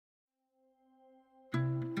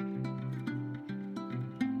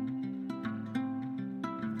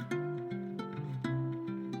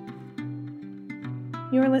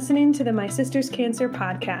You're listening to the My Sister's Cancer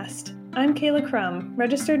podcast. I'm Kayla Crum,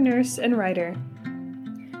 registered nurse and writer.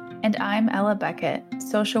 And I'm Ella Beckett,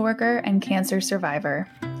 social worker and cancer survivor.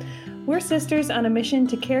 We're sisters on a mission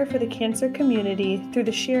to care for the cancer community through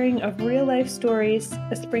the sharing of real-life stories,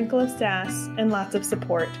 a sprinkle of sass, and lots of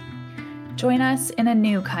support. Join us in a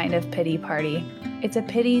new kind of pity party. It's a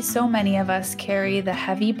pity so many of us carry the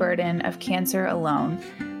heavy burden of cancer alone,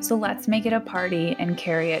 so let's make it a party and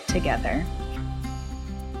carry it together.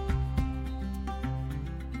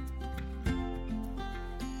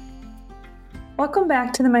 Welcome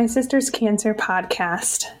back to the My Sister's Cancer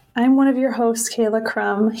podcast. I'm one of your hosts, Kayla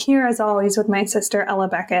Crum, here as always with my sister, Ella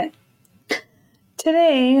Beckett.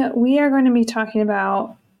 Today, we are going to be talking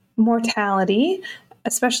about mortality,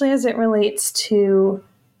 especially as it relates to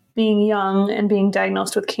being young and being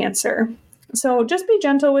diagnosed with cancer. So just be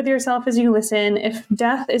gentle with yourself as you listen. If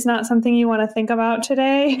death is not something you want to think about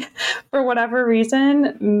today, for whatever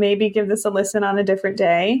reason, maybe give this a listen on a different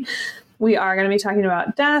day. We are going to be talking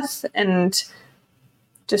about death and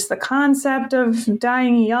just the concept of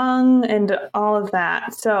dying young and all of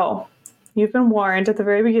that. So you've been warned at the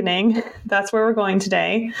very beginning. That's where we're going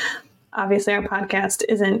today. Obviously, our podcast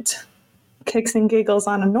isn't kicks and giggles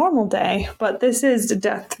on a normal day, but this is a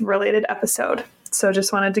death-related episode. So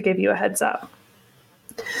just wanted to give you a heads up.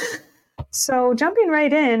 So jumping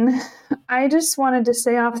right in, I just wanted to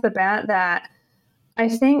say off the bat that I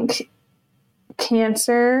think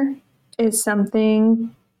cancer is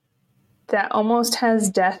something that almost has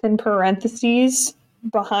death in parentheses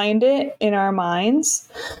behind it in our minds.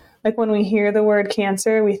 Like when we hear the word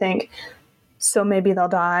cancer, we think, so maybe they'll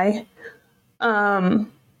die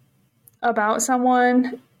about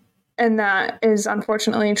someone. And that is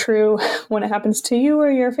unfortunately true when it happens to you or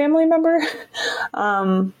your family member.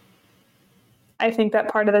 I think that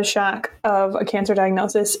part of the shock of a cancer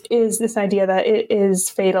diagnosis is this idea that it is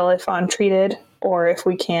fatal if untreated or if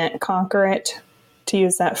we can't conquer it, to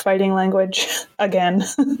use that fighting language again.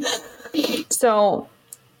 So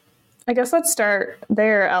I guess let's start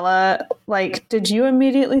there, Ella. Like, did you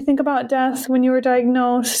immediately think about death when you were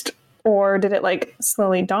diagnosed, or did it like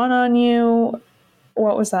slowly dawn on you?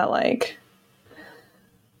 What was that like?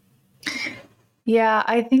 Yeah,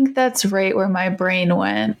 I think that's right where my brain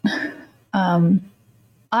went.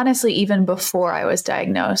 Honestly, even before I was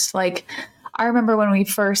diagnosed, like I remember when we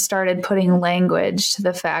first started putting language to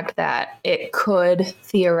the fact that it could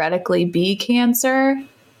theoretically be cancer.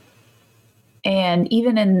 And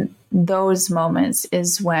even in those moments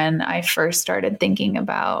is when I first started thinking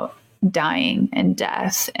about dying and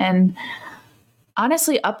death. And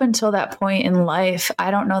honestly, up until that point in life,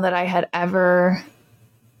 I don't know that I had ever,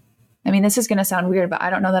 I mean, this is going to sound weird, but I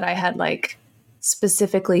don't know that I had like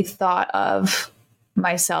specifically thought of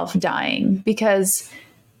myself dying, because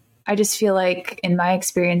I just feel like in my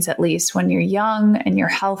experience, at least when you're young and you're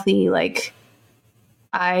healthy, like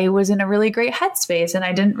I was in a really great headspace and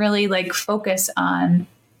I didn't really like focus on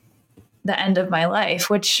the end of my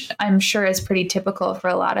life, which I'm sure is pretty typical for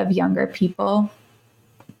a lot of younger people.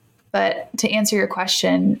 But to answer your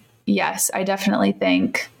question, yes, I definitely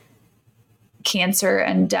think cancer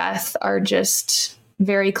and death are just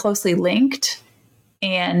very closely linked.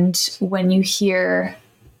 And when you hear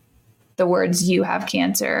the words "you have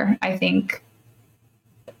cancer," I think,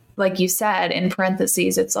 like you said, in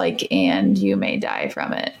parentheses, it's like, and you may die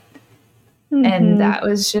from it. Mm-hmm. And that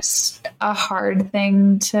was just a hard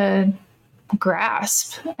thing to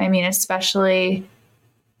grasp. I mean, especially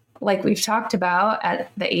like we've talked about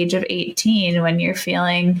at the age of 18, when you're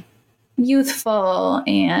feeling youthful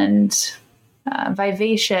and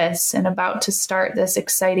vivacious and about to start this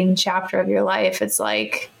exciting chapter of your life. It's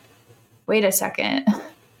like, wait a second,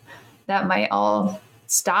 that might all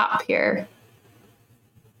stop here.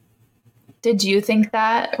 Did you think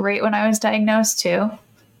that right when I was diagnosed too?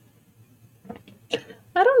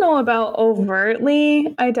 I don't know about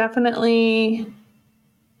overtly. I definitely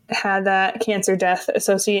had that cancer death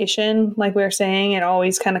association. Like we were saying, it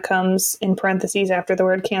always kind of comes in parentheses after the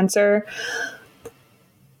word cancer.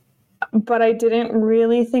 But I didn't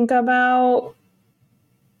really think about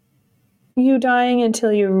you dying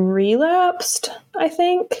until you relapsed, I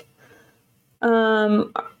think.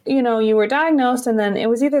 You were diagnosed, and then it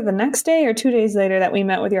was either the next day or 2 days later that we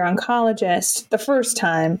met with your oncologist the first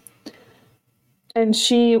time. And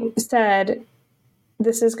she said,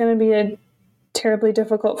 this is going to be a terribly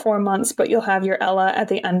difficult 4 months, but you'll have your Ella at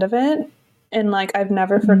the end of it. And like, I've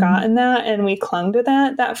never forgotten that. And we clung to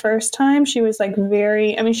that first time. She was like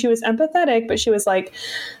she was empathetic, but she was like,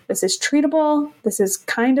 this is treatable. This is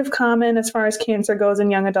kind of common as far as cancer goes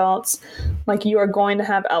in young adults. Like, you are going to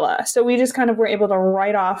have Ella. So we just kind of were able to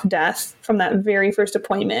write off death from that very first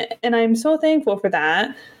appointment. And I'm so thankful for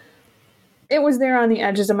that. It was there on the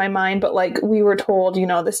edges of my mind, but like, we were told,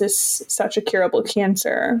 this is such a curable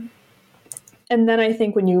cancer. And then I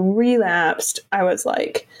think when you relapsed, I was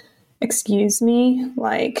like, excuse me,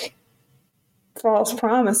 like, false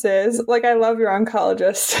promises. Like, I love your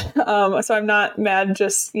oncologist. So I'm not mad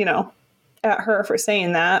just, at her for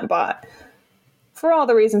saying that. But for all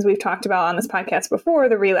the reasons we've talked about on this podcast before,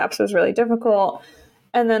 the relapse was really difficult.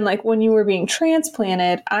 And then, like, when you were being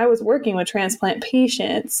transplanted, I was working with transplant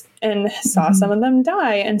patients and saw some of them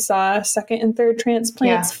die and saw second and third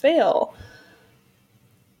transplants fail.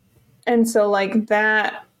 And so, like,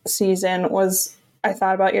 that season was, I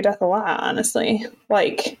thought about your death a lot, honestly.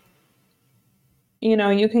 Like, you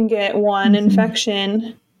can get one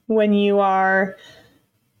infection when you are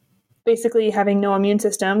basically having no immune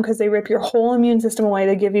system, because they rip your whole immune system away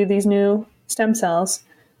to give you these new stem cells.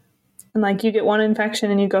 And like, you get one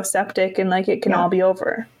infection and you go septic, and like, it can all be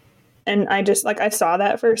over. And I just, like, I saw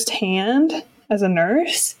that firsthand as a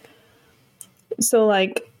nurse. So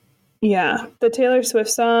like, yeah, the Taylor Swift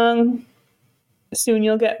song, Soon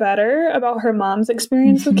You'll Get Better, about her mom's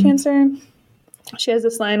experience with cancer. She has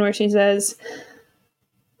this line where she says,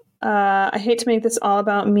 I hate to make this all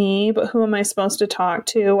about me, but who am I supposed to talk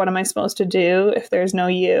to? What am I supposed to do if there's no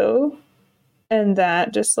you? And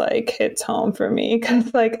that just like hits home for me,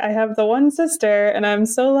 because like, I have the one sister and I'm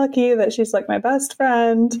so lucky that she's like my best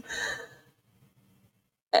friend.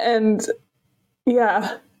 And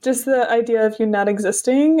yeah, just the idea of you not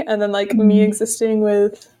existing, and then like me existing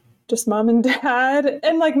with just mom and dad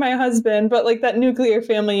and like my husband, but like that nuclear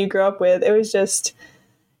family you grew up with,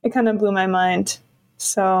 it kind of blew my mind.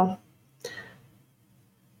 So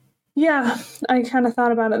yeah, I kind of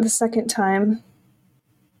thought about it the second time.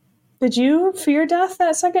 Did you fear death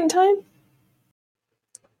that second time?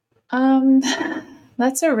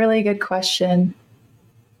 That's a really good question.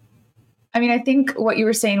 I mean, I think what you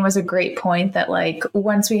were saying was a great point, that like,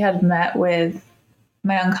 once we had met with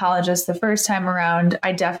my oncologist the first time around,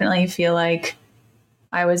 I definitely feel like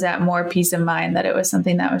I was at more peace of mind that it was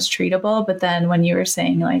something that was treatable. But then when you were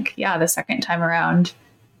saying like, yeah, the second time around,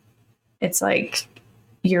 it's like,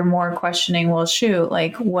 you're more questioning, well, shoot,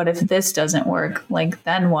 like, what if this doesn't work? Like,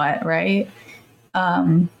 then what? Right.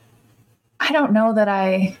 I don't know that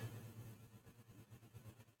I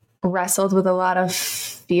wrestled with a lot of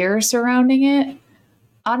fear surrounding it.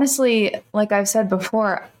 Honestly, like I've said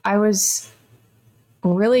before, I was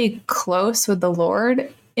really close with the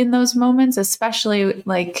Lord in those moments, especially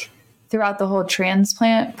like throughout the whole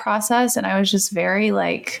transplant process. And I was just very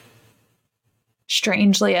like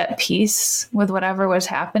strangely at peace with whatever was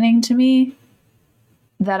happening to me,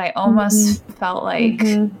 that I almost felt like,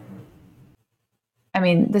 I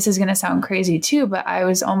mean, this is going to sound crazy too, but I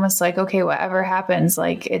was almost like, okay, whatever happens,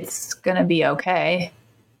 like, it's going to be okay.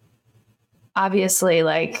 Obviously,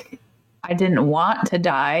 like, I didn't want to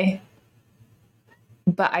die,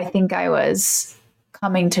 but I think I was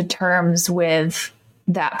coming to terms with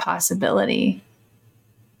that possibility.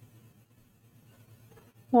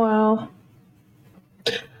 Wow.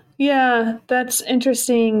 Yeah, that's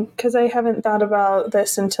interesting, because I haven't thought about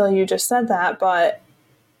this until you just said that, but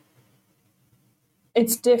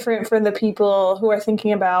it's different for the people who are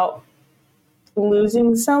thinking about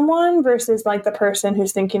losing someone versus like the person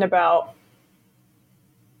who's thinking about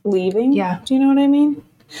leaving. Yeah. Do you know what I mean?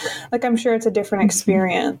 Like, I'm sure it's a different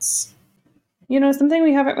experience. Something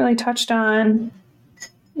we haven't really touched on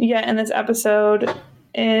yet in this episode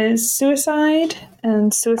is suicide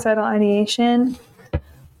and suicidal ideation.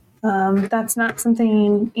 That's not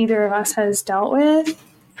something either of us has dealt with,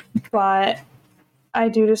 but I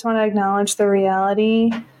do just want to acknowledge the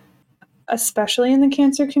reality, especially in the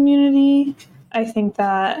cancer community. I think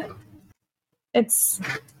that it's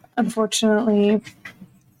unfortunately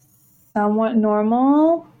somewhat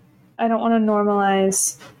normal. I don't want to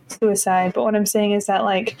normalize suicide, but what I'm saying is that,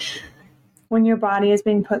 like, when your body is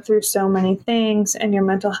being put through so many things and your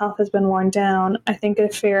mental health has been worn down, I think a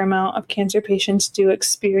fair amount of cancer patients do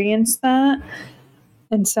experience that.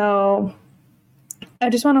 And so I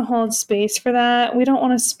just want to hold space for that. We don't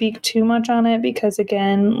want to speak too much on it because,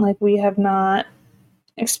 again, like, we have not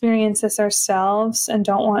experienced this ourselves and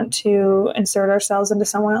don't want to insert ourselves into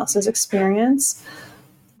someone else's experience.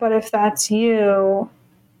 But if that's you,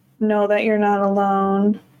 know that you're not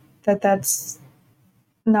alone, that that's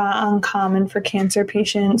not uncommon for cancer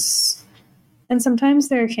patients And sometimes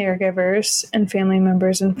they're caregivers and family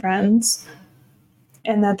members and friends,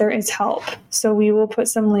 and that there is help. So we will put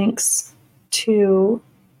some links to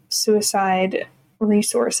suicide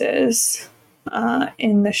resources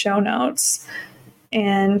in the show notes.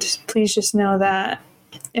 And please just know that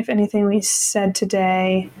if anything we said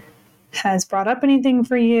today has brought up anything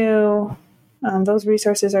for you, those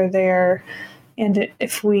resources are there. And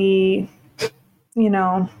if we,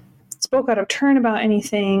 spoke out of turn about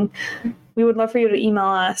anything, we would love for you to email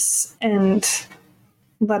us and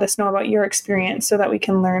let us know about your experience so that we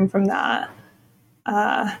can learn from that.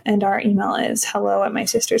 And our email is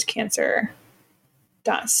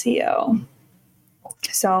hello@mysisterscancer.co.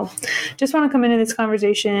 So just want to come into this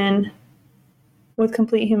conversation with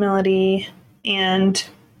complete humility and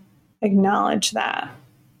acknowledge that.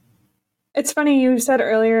 It's funny, you said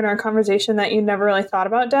earlier in our conversation that you never really thought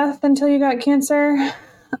about death until you got cancer.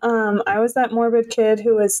 I was that morbid kid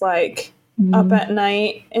who was like up at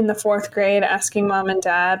night in the 4th grade asking mom and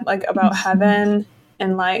dad like about heaven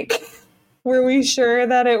and like, were we sure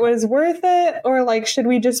that it was worth it, or like, should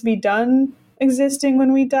we just be done existing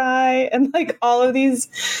when we die? And like all of these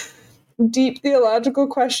deep theological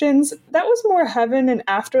questions. That was more heaven and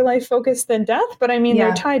afterlife focused than death, but I mean,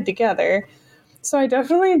 they're tied together. So I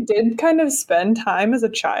definitely did kind of spend time as a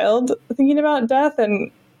child thinking about death,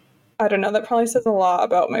 and I don't know, that probably says a lot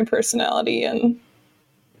about my personality in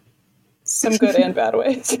some good and bad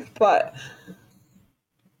ways. But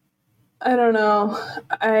I don't know.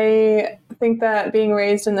 I think that being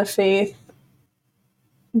raised in the faith,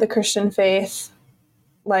 the Christian faith,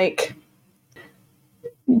 like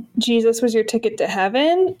Jesus was your ticket to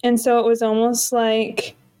heaven. And so it was almost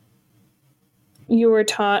like you were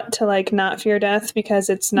taught to like not fear death because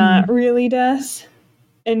it's not really death.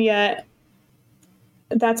 And yet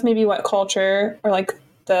that's maybe what culture or like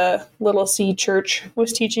the little C church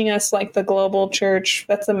was teaching us, like the global church.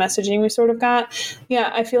 That's the messaging we sort of got.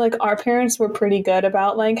 Yeah, I feel like our parents were pretty good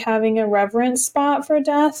about like having a reverence spot for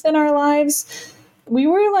death in our lives. We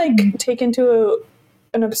were like taken to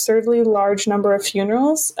an absurdly large number of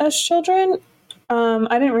funerals as children.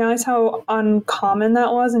 I didn't realize how uncommon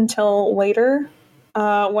that was until later,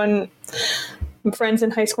 when friends in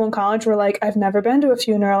high school and college were like, I've never been to a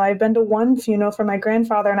funeral. I've been to one funeral for my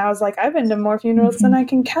grandfather. And I was like, I've been to more funerals than I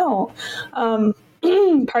can count.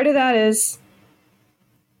 Part of that is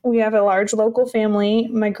we have a large local family.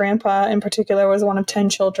 My grandpa in particular was one of 10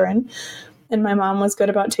 children. And my mom was good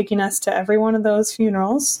about taking us to every one of those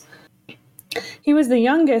funerals. He was the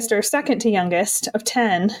youngest or second to youngest of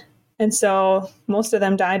 10. And so most of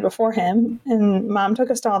them died before him. And mom took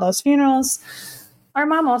us to all those funerals. Our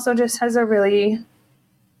mom also just has a really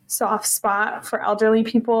soft spot for elderly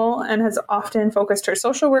people and has often focused her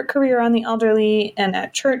social work career on the elderly, and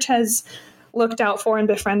at church has looked out for and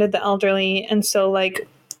befriended the elderly. And so like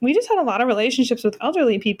we just had a lot of relationships with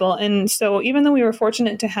elderly people. And so even though we were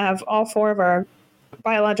fortunate to have all 4 of our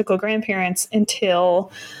biological grandparents until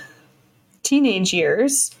teenage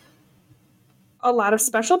years, a lot of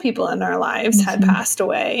special people in our lives had passed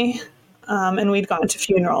away. And we'd gone to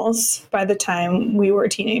funerals by the time we were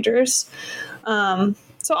teenagers. So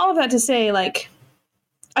all of that to say, like,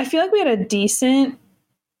 I feel like we had a decent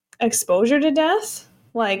exposure to death.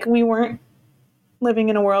 Like, we weren't living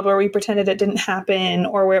in a world where we pretended it didn't happen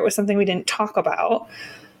or where it was something we didn't talk about.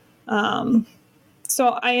 So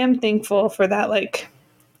I am thankful for that, like,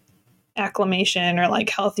 acclimation or, like,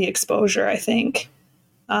 healthy exposure, I think.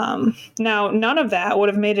 Now, none of that would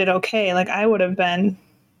have made it okay. Like,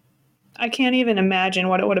 I can't even imagine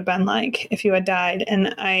what it would have been like if you had died.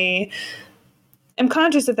 And I am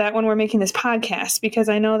conscious of that when we're making this podcast, because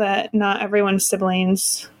I know that not everyone's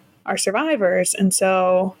siblings are survivors. And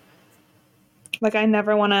so, like, I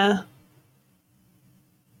never want to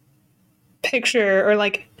picture or,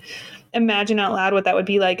 like, imagine out loud what that would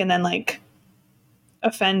be like and then, like,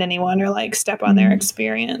 offend anyone or, like, step on their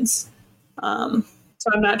experience. So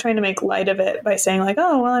I'm not trying to make light of it by saying like,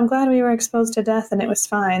 oh, well, I'm glad we were exposed to death and it was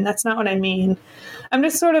fine. That's not what I mean. I'm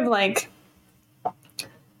just sort of like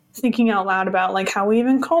thinking out loud about like how we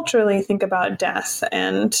even culturally think about death.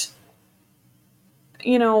 And,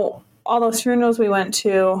 you know, all those funerals we went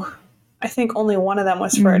to, I think only one of them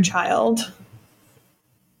was for a child.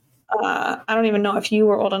 I don't even know if you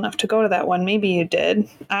were old enough to go to that one. Maybe you did.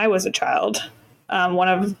 I was a child. One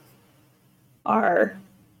of our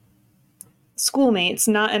schoolmates,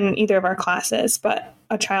 not in either of our classes, but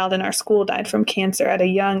a child in our school died from cancer at a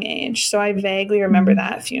young age. So I vaguely remember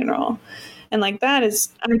that funeral. And like that is,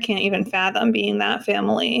 I can't even fathom being that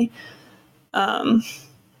family. That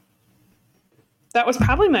was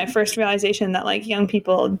probably my first realization that like young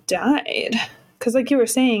people died. because like you were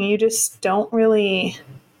saying, you just don't really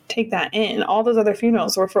take that in. All those other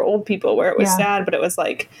funerals were for old people where it was sad, but it was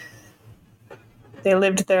like they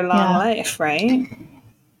lived their long life, right?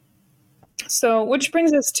 So, which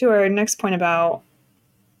brings us to our next point about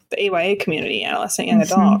the AYA community, adolescent, young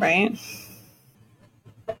adult, right?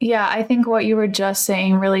 Yeah, I think what you were just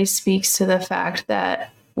saying really speaks to the fact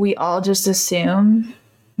that we all just assume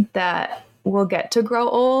that we'll get to grow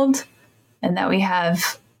old and that we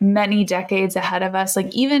have many decades ahead of us.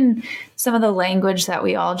 Like even some of the language that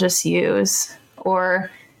we all just use or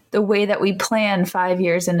the way that we plan 5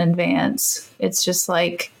 years in advance. It's just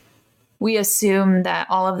like we assume that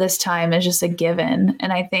all of this time is just a given.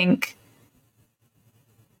 And I think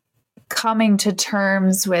coming to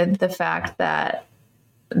terms with the fact that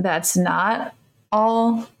that's not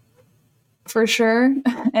all for sure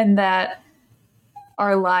and that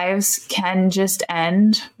our lives can just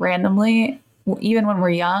end randomly even when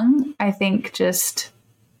we're young, I think just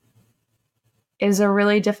is a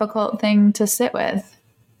really difficult thing to sit with.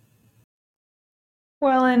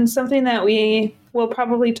 Well, and something that we will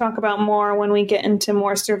probably talk about more when we get into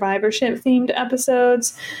more survivorship themed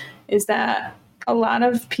episodes is that a lot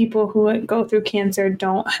of people who go through cancer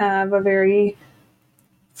don't have a very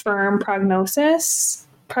firm prognosis.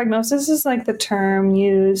 Prognosis is like the term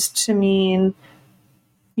used to mean,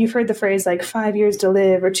 you've heard the phrase like 5 years to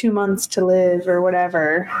live or 2 months to live or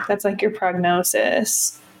whatever. That's like your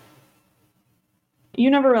prognosis. You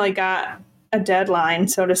never really got a deadline,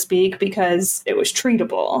 so to speak, because it was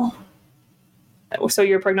treatable. So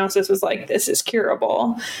your prognosis was like, this is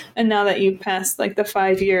curable. And now that you've passed like the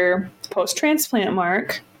 5-year post-transplant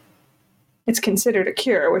mark, it's considered a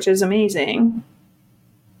cure, which is amazing.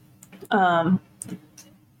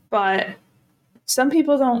 But some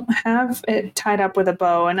people don't have it tied up with a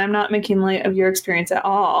bow, and I'm not making light of your experience at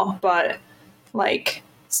all, but like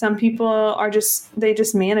some people are they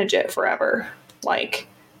just manage it forever. Like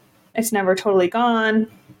it's never totally gone.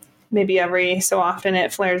 Maybe every so often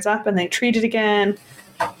it flares up and they treat it again.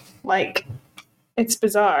 Like it's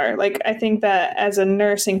bizarre. Like I think that as a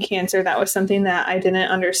nurse in cancer, that was something that I didn't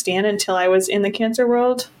understand until I was in the cancer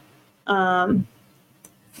world.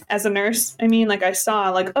 As a nurse, I mean, like I saw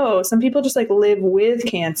like, oh, some people just like live with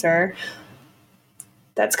cancer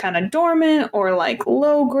that's kind of dormant or like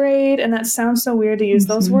low grade. And that sounds so weird to use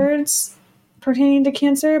those words pertaining to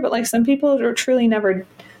cancer, but like some people are truly never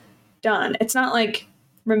done. It's not like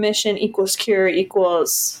remission equals cure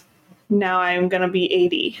equals now I'm going to be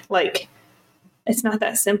 80. Like it's not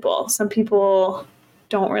that simple. Some people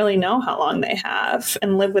don't really know how long they have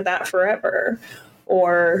and live with that forever,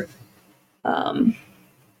 or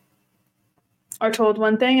are told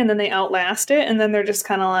one thing and then they outlast it and then they're just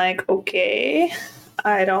kind of like, okay,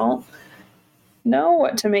 I don't know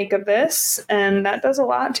what to make of this. And that does a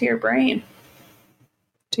lot to your brain,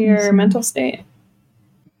 to your mental state.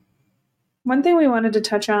 One thing we wanted to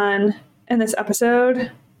touch on in this episode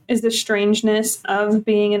is the strangeness of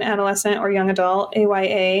being an adolescent or young adult.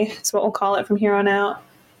 AYA is what we'll call it from here on out.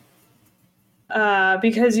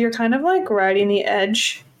 Because you're kind of like riding the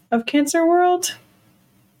edge of cancer world.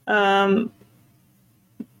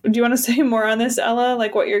 Do you want to say more on this, Ella?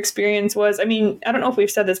 Like what your experience was? I mean, I don't know if we've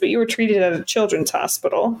said this, but you were treated at a children's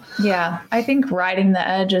hospital. Yeah, I think riding the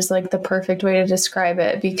edge is like the perfect way to describe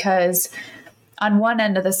it, because on one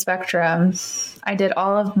end of the spectrum, I did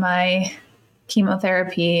all of my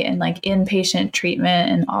chemotherapy and like inpatient treatment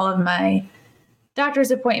and all of my doctor's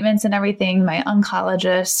appointments and everything. My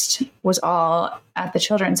oncologist was all at the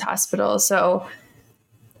children's hospital. So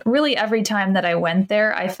really every time that I went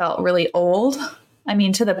there, I felt really old. I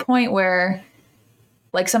mean, to the point where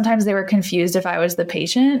like sometimes they were confused if I was the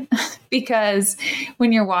patient because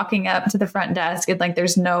when you're walking up to the front desk and like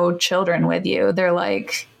there's no children with you, they're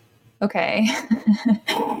like, okay.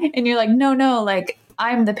 And you're like, no, like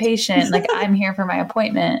I'm the patient, like I'm here for my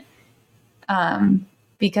appointment.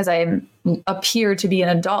 Because I appear to be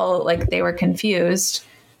an adult, like they were confused.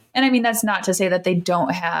 And I mean, that's not to say that they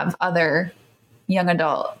don't have other young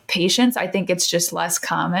adult patients. I think it's just less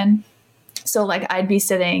common. So like I'd be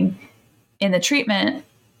sitting in the treatment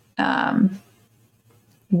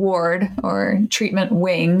ward or treatment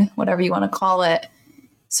wing, whatever you want to call it,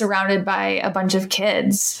 surrounded by a bunch of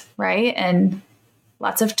kids, right? And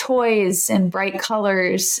lots of toys and bright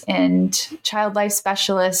colors and child life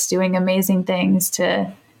specialists doing amazing things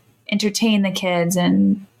to entertain the kids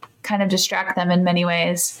and kind of distract them in many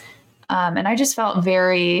ways. And I just felt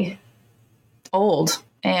very old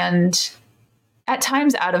and at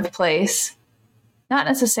times out of place. Not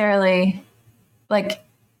necessarily like,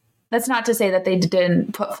 that's not to say that they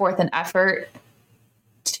didn't put forth an effort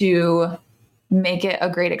to make it a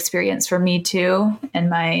great experience for me too,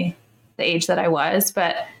 and the age that I was.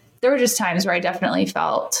 But there were just times where I definitely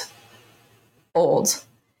felt old.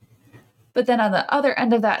 But then on the other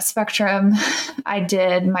end of that spectrum, I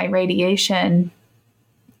did my radiation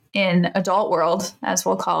in adult world, as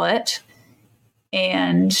we'll call it.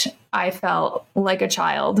 And I felt like a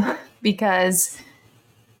child because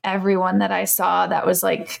everyone that I saw that was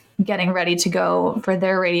like getting ready to go for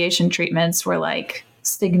their radiation treatments were like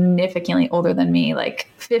significantly older than me, like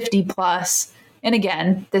 50 plus. And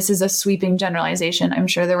again, this is a sweeping generalization. I'm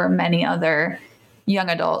sure there were many other young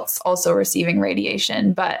adults also receiving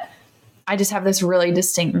radiation, but I just have this really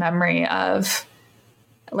distinct memory of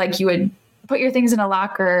like you would put your things in a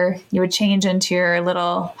locker, you would change into your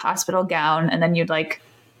little hospital gown, and then you'd like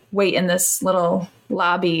wait in this little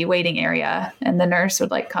lobby waiting area, and the nurse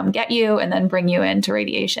would like come get you and then bring you into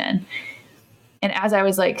radiation. And as I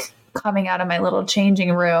was like coming out of my little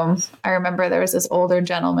changing room, I remember there was this older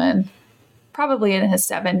gentleman, probably in his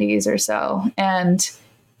 70s or so, and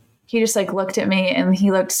he just like looked at me and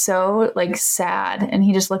he looked so like sad, and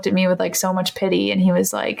he just looked at me with like so much pity, and he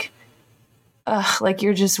was like, ugh, like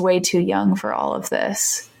you're just way too young for all of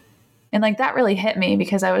this. And like that really hit me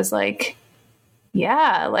because I was like,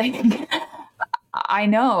 yeah, like I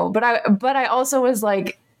know, but I also was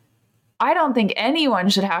like, I don't think anyone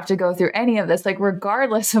should have to go through any of this, like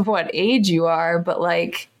regardless of what age you are. But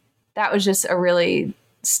like that was just a really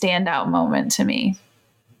standout moment to me.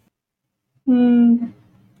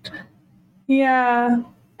 Yeah.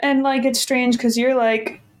 And like it's strange because you're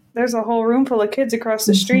like, there's a whole room full of kids across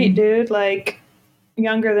the street, dude, like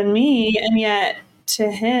younger than me. And yet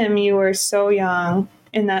to him, you were so young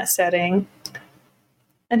in that setting.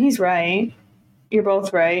 And he's right. You're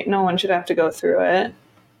both right. No one should have to go through it.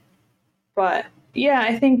 But yeah,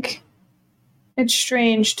 I think it's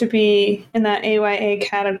strange to be in that AYA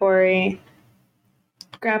category,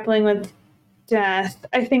 grappling with death.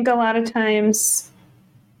 I think a lot of times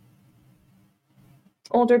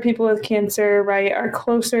older people with cancer, right, are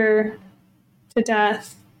closer to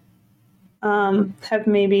death, have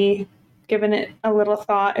maybe given it a little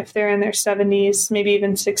thought if they're in their 70s, maybe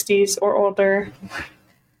even 60s or older.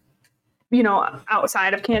 You know,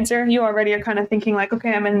 outside of cancer, you already are kind of thinking like,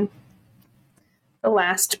 okay, I'm in the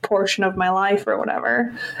last portion of my life or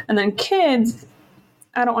whatever. And then kids,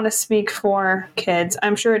 I don't want to speak for kids.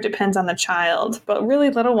 I'm sure it depends on the child, but really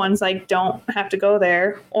little ones like don't have to go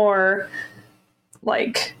there, or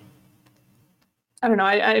like, I don't know.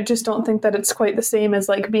 I just don't think that it's quite the same as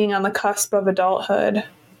like being on the cusp of adulthood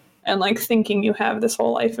and like thinking you have this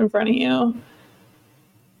whole life in front of you.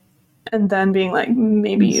 And then being like,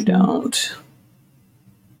 maybe you don't.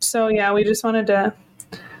 So yeah, we just wanted to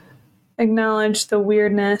acknowledge the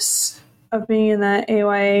weirdness of being in that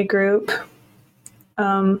AYA group.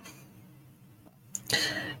 And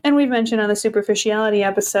we've mentioned on the superficiality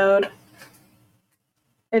episode,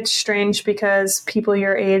 it's strange because people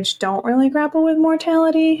your age don't really grapple with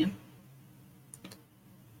mortality.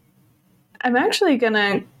 I'm actually going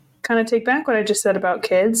to kind of take back what I just said about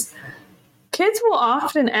kids. Kids will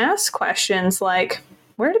often ask questions like,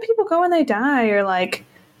 where do people go when they die? Or like,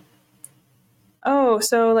 oh,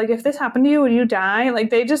 so like if this happened to you, would you die? Like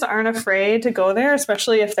they just aren't afraid to go there,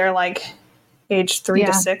 especially if they're like age 3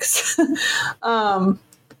 to 6.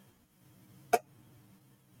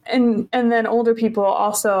 And then older people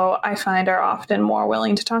also, I find, are often more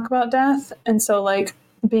willing to talk about death. And so like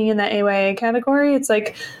being in that AYA category, it's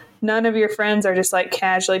like none of your friends are just like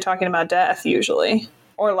casually talking about death usually,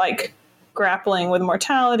 or like grappling with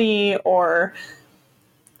mortality or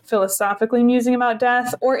philosophically musing about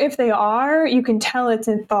death. Or if they are, you can tell it's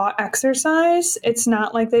in thought exercise. It's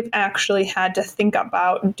not like they've actually had to think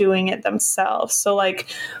about doing it themselves. So like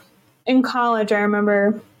in college, I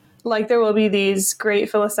remember like there will be these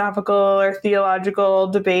great philosophical or theological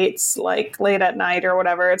debates like late at night or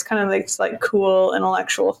whatever. It's kind of like this like cool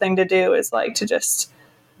intellectual thing to do, is like to just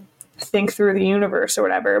think through the universe or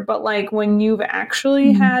whatever. But like when you've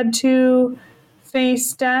actually had to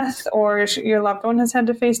face death, or your loved one has had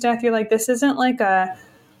to face death, you're like, this isn't like a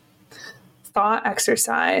thought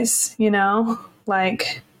exercise, you know?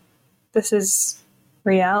 Like this is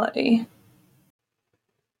reality.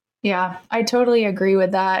 Yeah, I totally agree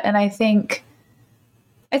with that. And I think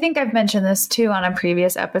I've mentioned this too on a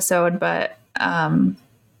previous episode, but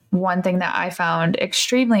one thing that I found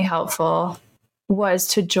extremely helpful was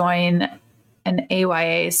to join an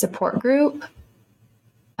AYA support group,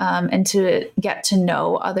 and to get to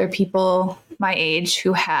know other people my age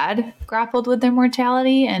who had grappled with their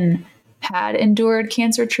mortality and had endured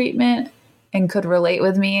cancer treatment and could relate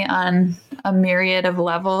with me on a myriad of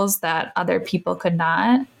levels that other people could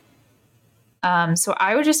not. So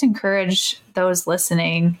I would just encourage those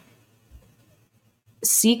listening,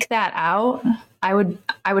 seek that out. I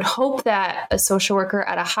would hope that a social worker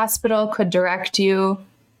at a hospital could direct you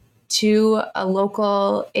to a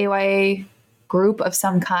local AYA group of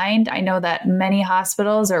some kind. I know that many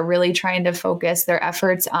hospitals are really trying to focus their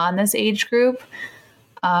efforts on this age group,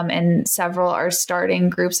 and several are starting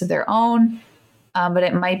groups of their own, but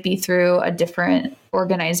it might be through a different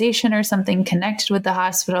organization or something connected with the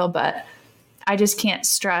hospital. But I just can't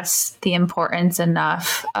stress the importance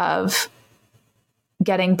enough of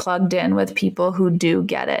getting plugged in with people who do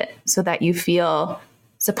get it, so that you feel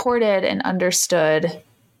supported and understood,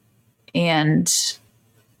 and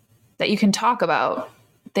that you can talk about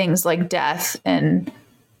things like death and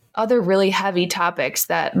other really heavy topics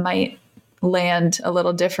that might land a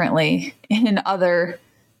little differently in other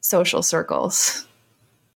social circles.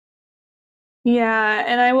 Yeah,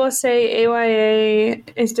 and I will say AYA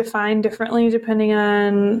is defined differently depending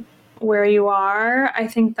on where you are. I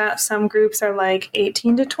think that some groups are like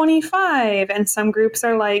 18 to 25, and some groups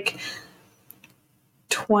are like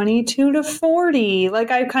 22 to 40. Like,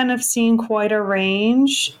 I've kind of seen quite a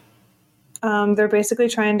range. They're basically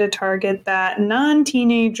trying to target that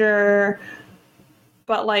non-teenager,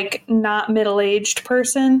 but like not middle-aged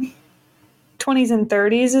person. 20s and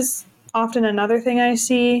 30s is often another thing I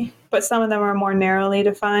see, but some of them are more narrowly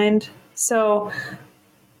defined. So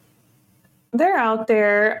they're out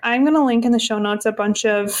there. I'm going to link in the show notes a bunch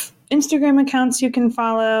of Instagram accounts you can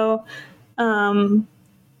follow.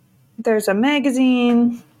 There's a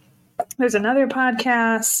magazine. There's another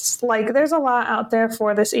podcast. Like, there's a lot out there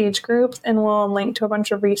for this age group, and we'll link to a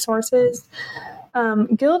bunch of resources.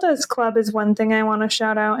 Gilda's Club is one thing I want to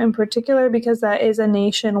shout out in particular, because that is a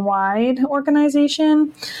nationwide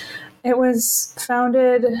organization. It was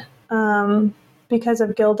founded because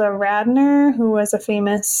of Gilda Radner, who was a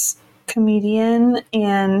famous comedian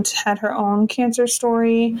and had her own cancer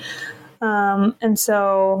story. And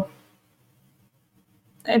so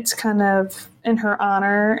it's kind of in her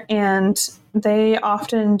honor, and they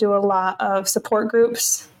often do a lot of support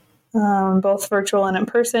groups, both virtual and in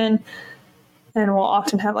person, and will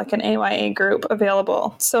often have like an AYA group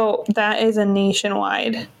available. So that is a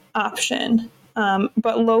nationwide option.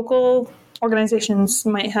 But local organizations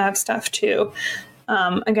might have stuff too.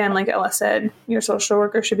 Again, like Ella said, your social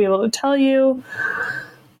worker should be able to tell you,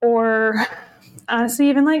 or honestly,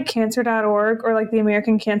 even like cancer.org or like the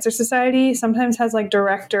American Cancer Society sometimes has like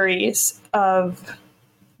directories of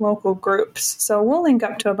local groups. So we'll link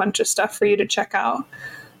up to a bunch of stuff for you to check out.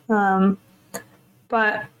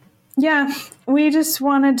 But yeah, we just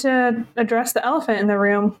wanted to address the elephant in the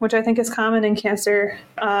room, which I think is common in cancer.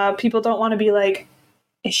 People don't want to be like,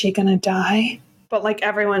 is she going to die? But like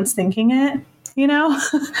everyone's thinking it, you know?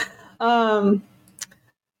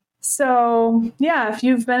 So yeah, if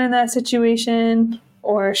you've been in that situation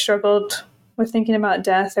or struggled with thinking about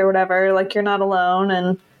death or whatever, like, you're not alone,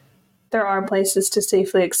 and there are places to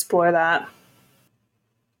safely explore that.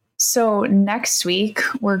 So next week,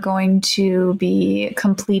 we're going to be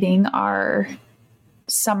completing our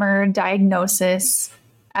summer diagnosis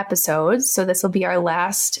episodes. So this will be our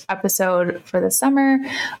last episode for the summer,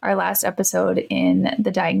 our last episode in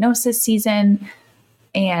the diagnosis season.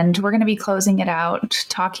 And we're going to be closing it out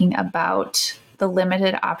talking about the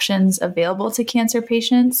limited options available to cancer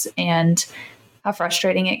patients and how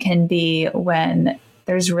frustrating it can be when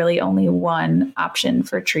there's really only one option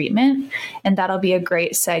for treatment. And that'll be a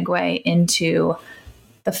great segue into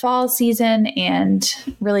the fall season and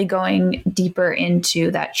really going deeper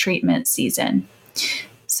into that treatment season.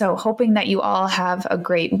 So hoping that you all have a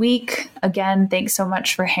great week. Again, thanks so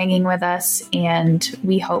much for hanging with us, and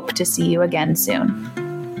we hope to see you again soon.